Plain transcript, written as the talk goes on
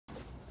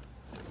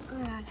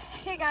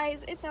Hey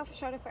guys, it's Alpha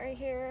Shadowfire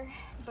here,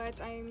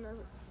 but I'm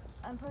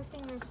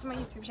posting this to my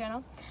YouTube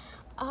channel.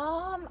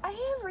 I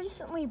have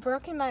recently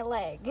broken my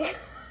leg.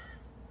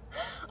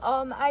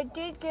 I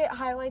did get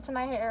highlights in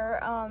my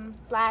hair,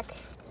 black.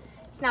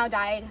 It's now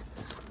dyed.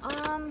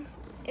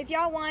 If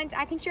y'all want,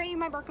 I can show you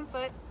my broken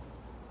foot.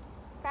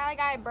 Finally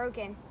got it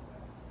broken.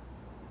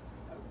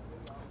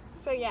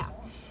 So yeah.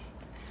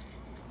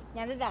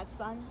 Now that that's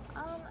done,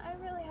 I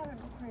really haven't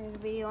recorded a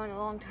video in a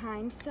long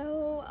time,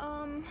 so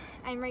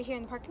I'm right here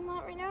in the parking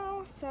lot right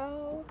now,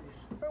 so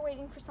we're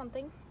waiting for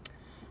something.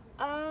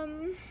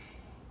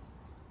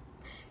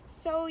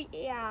 So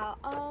yeah,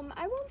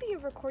 I won't be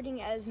recording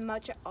as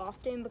much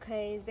often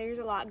because there's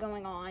a lot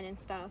going on and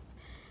stuff,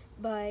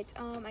 but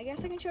I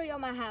guess I can show you all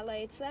my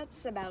highlights.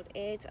 That's about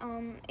it.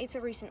 It's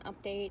a recent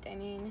update. I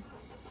mean,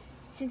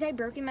 since I've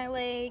broken my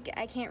leg,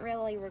 I can't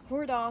really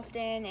record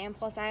often, and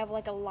plus I have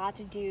like a lot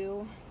to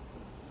do.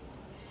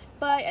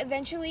 But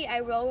eventually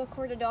I will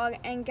record a dog.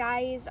 And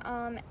guys,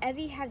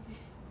 Evie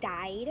has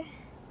died.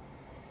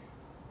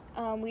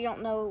 We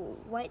don't know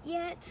what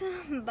yet,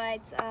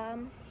 but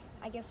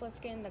I guess let's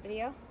get in the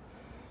video.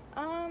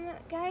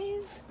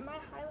 Guys, my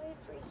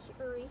highlights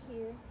right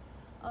here.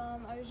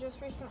 I was just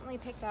recently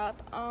picked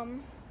up. I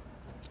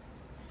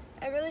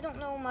really don't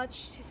know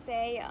much to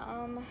say.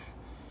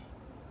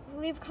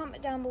 Leave a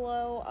comment down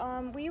below.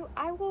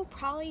 I will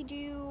probably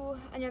do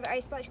another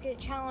ice bucket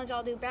challenge.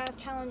 I'll do bath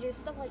challenges,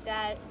 stuff like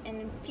that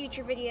in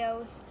future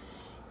videos.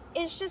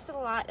 It's just a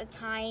lot of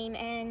time,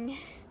 and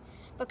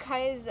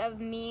because of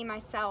me,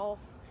 myself,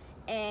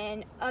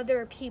 and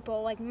other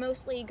people, like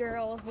mostly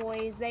girls,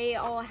 boys, they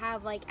all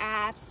have like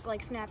apps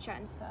like Snapchat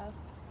and stuff,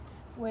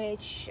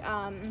 which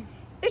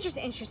they're just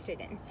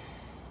interested in.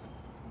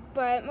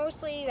 But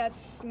mostly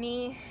that's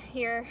me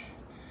here.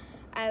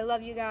 I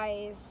love you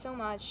guys so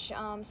much.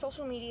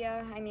 Social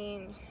media, I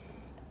mean,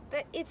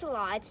 it's a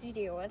lot to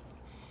deal with.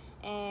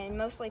 And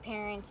mostly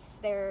parents,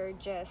 they're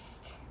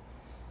just,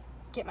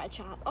 get my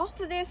child off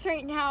of this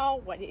right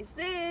now. What is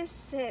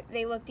this?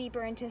 They look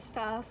deeper into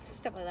stuff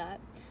like that.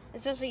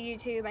 Especially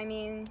YouTube. I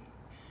mean,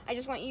 I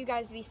just want you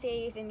guys to be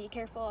safe and be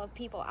careful of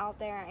people out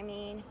there. I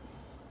mean,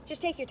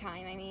 just take your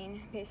time, I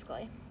mean,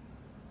 basically.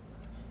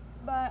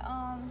 But,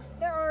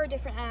 there are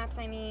different apps.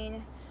 I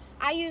mean,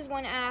 I use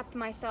one app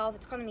myself.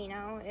 It's called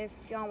Amino. If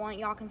y'all want,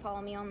 y'all can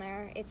follow me on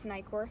there. It's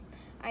Nightcore.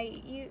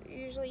 I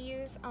usually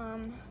use.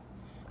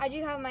 I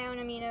do have my own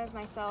aminos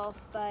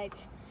myself,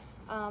 but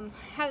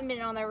haven't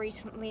been on there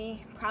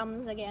recently.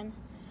 Problems again.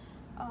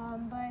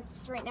 But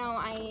right now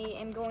I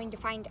am going to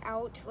find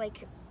out.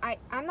 Like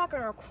I'm not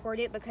gonna record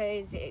it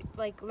because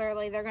like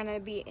literally they're gonna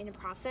be in a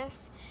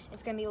process.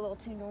 It's gonna be a little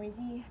too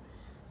noisy.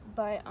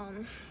 But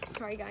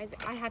sorry guys,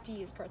 I have to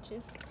use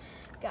crutches.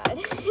 God,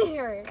 it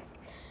hurts.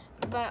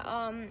 But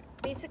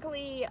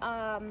basically,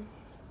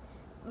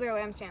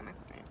 literally I'm standing on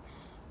my phone.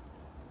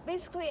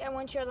 Basically, I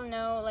want you all to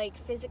know, like,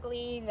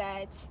 physically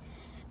that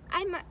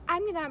I'm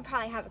gonna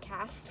probably have a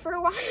cast for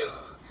a while,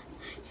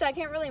 so I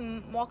can't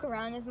really walk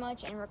around as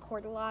much and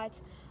record a lot.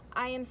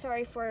 I am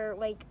sorry for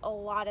like a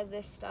lot of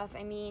this stuff.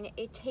 I mean,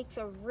 it takes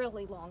a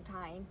really long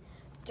time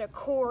to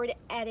record,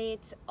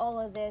 edit, all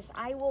of this.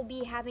 I will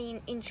be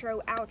having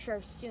intro,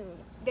 outro soon,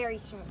 very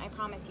soon, I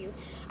promise you.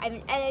 I've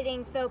been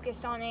editing,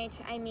 focused on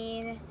it. I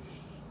mean,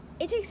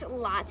 it takes a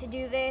lot to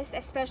do this,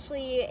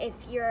 especially if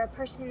you're a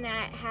person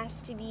that has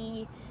to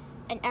be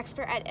an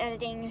expert at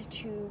editing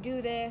to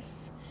do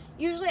this.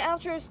 Usually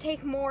outros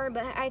take more,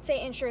 but I'd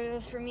say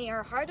intros for me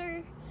are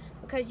harder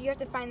because you have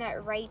to find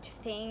that right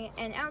thing,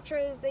 and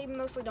outros, they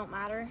mostly don't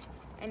matter.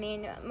 I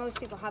mean, most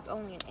people have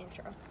only an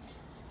intro.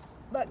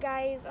 But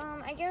guys,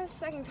 I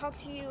guess I can talk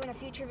to you in a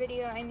future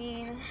video. I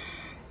mean,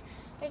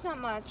 there's not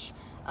much.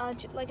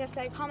 Like I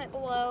said, comment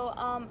below.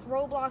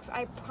 Roblox,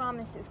 I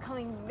promise, is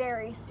coming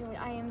very soon.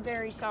 I am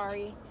very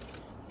sorry.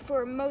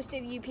 For most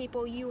of you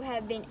people, you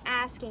have been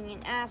asking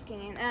and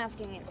asking and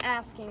asking and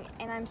asking,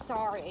 and I'm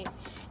sorry.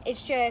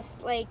 It's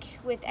just, like,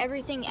 with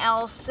everything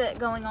else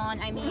going on,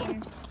 I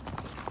mean,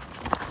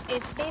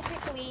 it's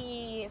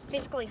basically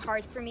physically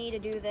hard for me to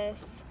do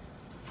this.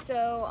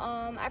 So,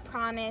 I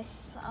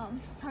promise,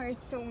 sorry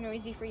it's so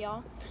noisy for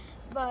y'all,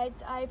 but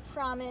I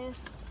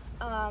promise,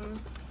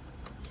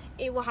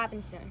 it will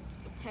happen soon.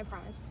 I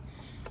promise.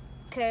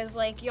 Cause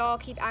like y'all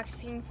keep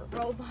asking for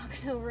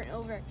Roblox over and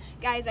over.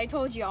 Guys, I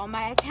told y'all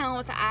my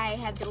account I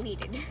have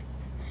deleted.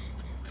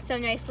 So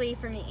nicely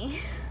for me.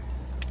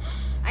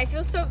 I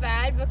feel so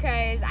bad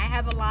because I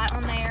have a lot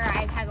on there.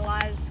 I've had a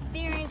lot of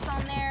experience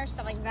on there,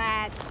 stuff like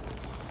that.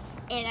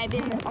 And I've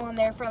been on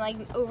there for like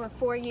over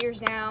 4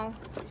 years now,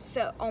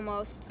 so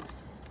almost.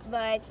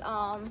 But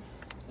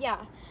yeah.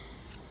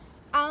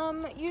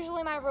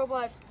 Usually my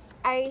Roblox,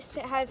 I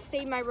have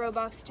saved my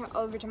Robux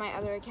over to my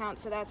other account,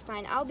 so that's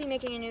fine. I'll be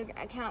making a new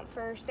account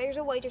first. There's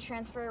a way to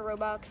transfer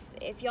Robux.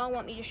 If y'all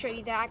want me to show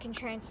you that, I can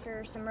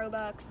transfer some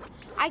Robux.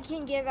 I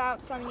can give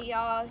out some to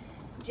y'all.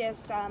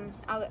 Just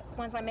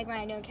once I make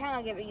my new account,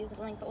 I'll give you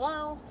the link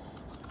below.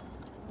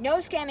 No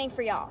scamming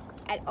for y'all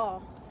at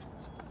all.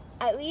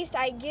 At least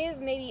I give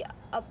maybe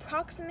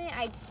approximate,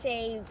 I'd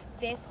say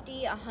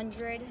 50,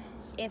 100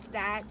 if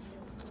that.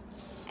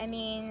 I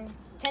mean,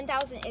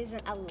 10,000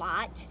 isn't a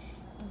lot,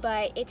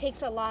 but it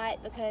takes a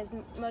lot because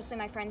mostly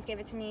my friends give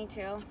it to me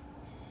too.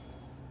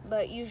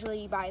 But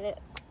usually you buy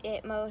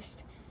it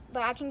most.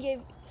 But I can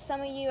give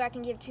some of you, I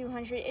can give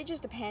 200. It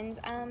just depends.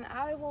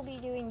 I will be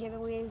doing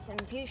giveaways in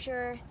the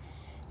future.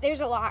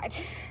 There's a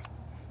lot.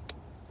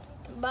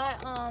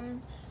 But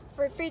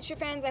for future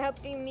friends, I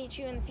hope to meet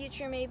you in the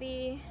future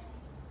maybe.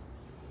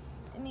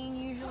 I mean,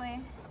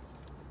 usually.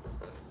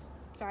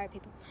 Sorry,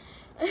 people.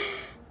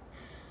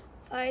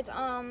 But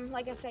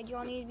like I said, you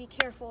all need to be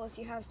careful if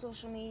you have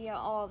social media,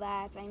 all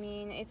that. I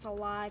mean, it's a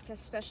lot,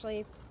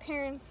 especially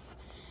parents.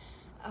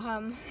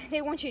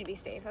 They want you to be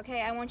safe,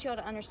 okay? I want you all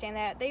to understand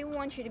that. They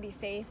want you to be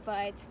safe,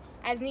 but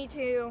as me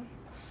too,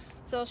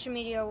 social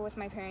media with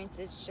my parents,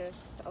 it's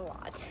just a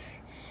lot.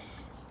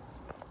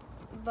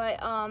 But,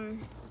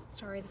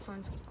 sorry, the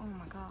phone's, oh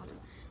my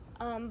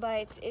God.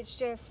 But it's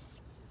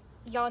just,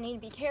 y'all need to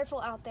be careful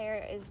out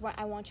there is what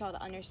I want y'all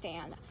to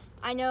understand.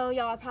 I know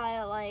y'all are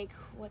probably like,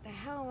 what the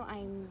hell?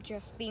 I'm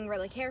just being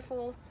really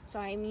careful, so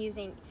I'm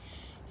using,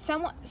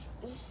 someone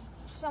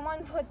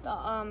put the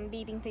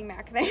beeping thing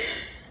back there.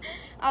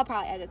 I'll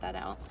probably edit that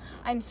out.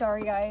 I'm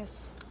sorry,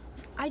 guys.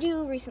 I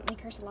do recently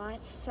curse a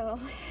lot, so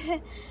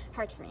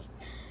hard for me.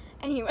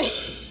 Anyway,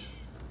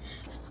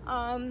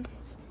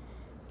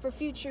 for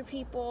future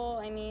people,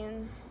 I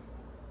mean,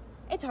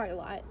 it's hard a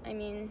lot. I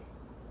mean,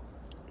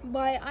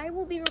 but I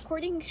will be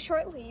recording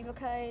shortly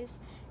because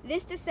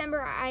this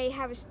December I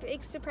have a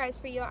big surprise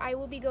for you. I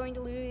will be going to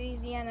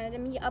Louisiana to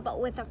meet up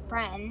with a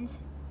friend.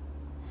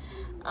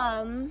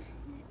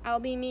 I'll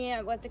be meeting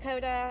up with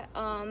Dakota,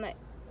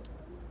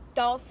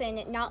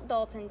 Dawson, not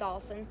Dalton,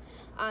 Dawson.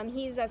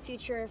 He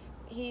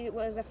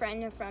was a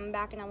friend from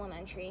back in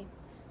elementary.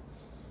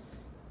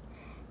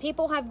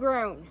 People have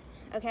grown,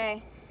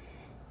 okay?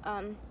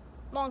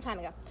 Long time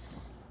ago.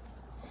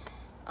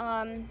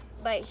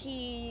 But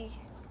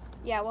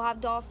we'll have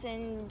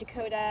Dawson,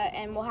 Dakota,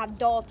 and we'll have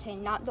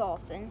Dalton, not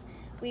Dawson.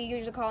 We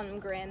usually call him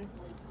Grim.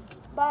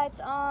 But,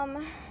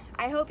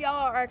 I hope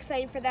y'all are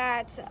excited for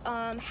that.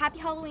 Happy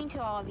Halloween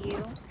to all of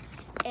you.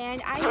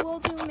 And I will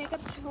do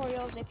makeup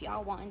tutorials if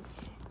y'all want,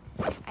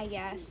 I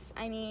guess.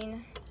 I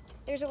mean,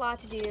 there's a lot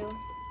to do.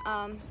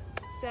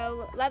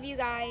 So, love you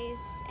guys,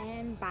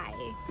 and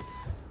bye.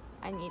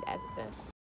 I need to edit this.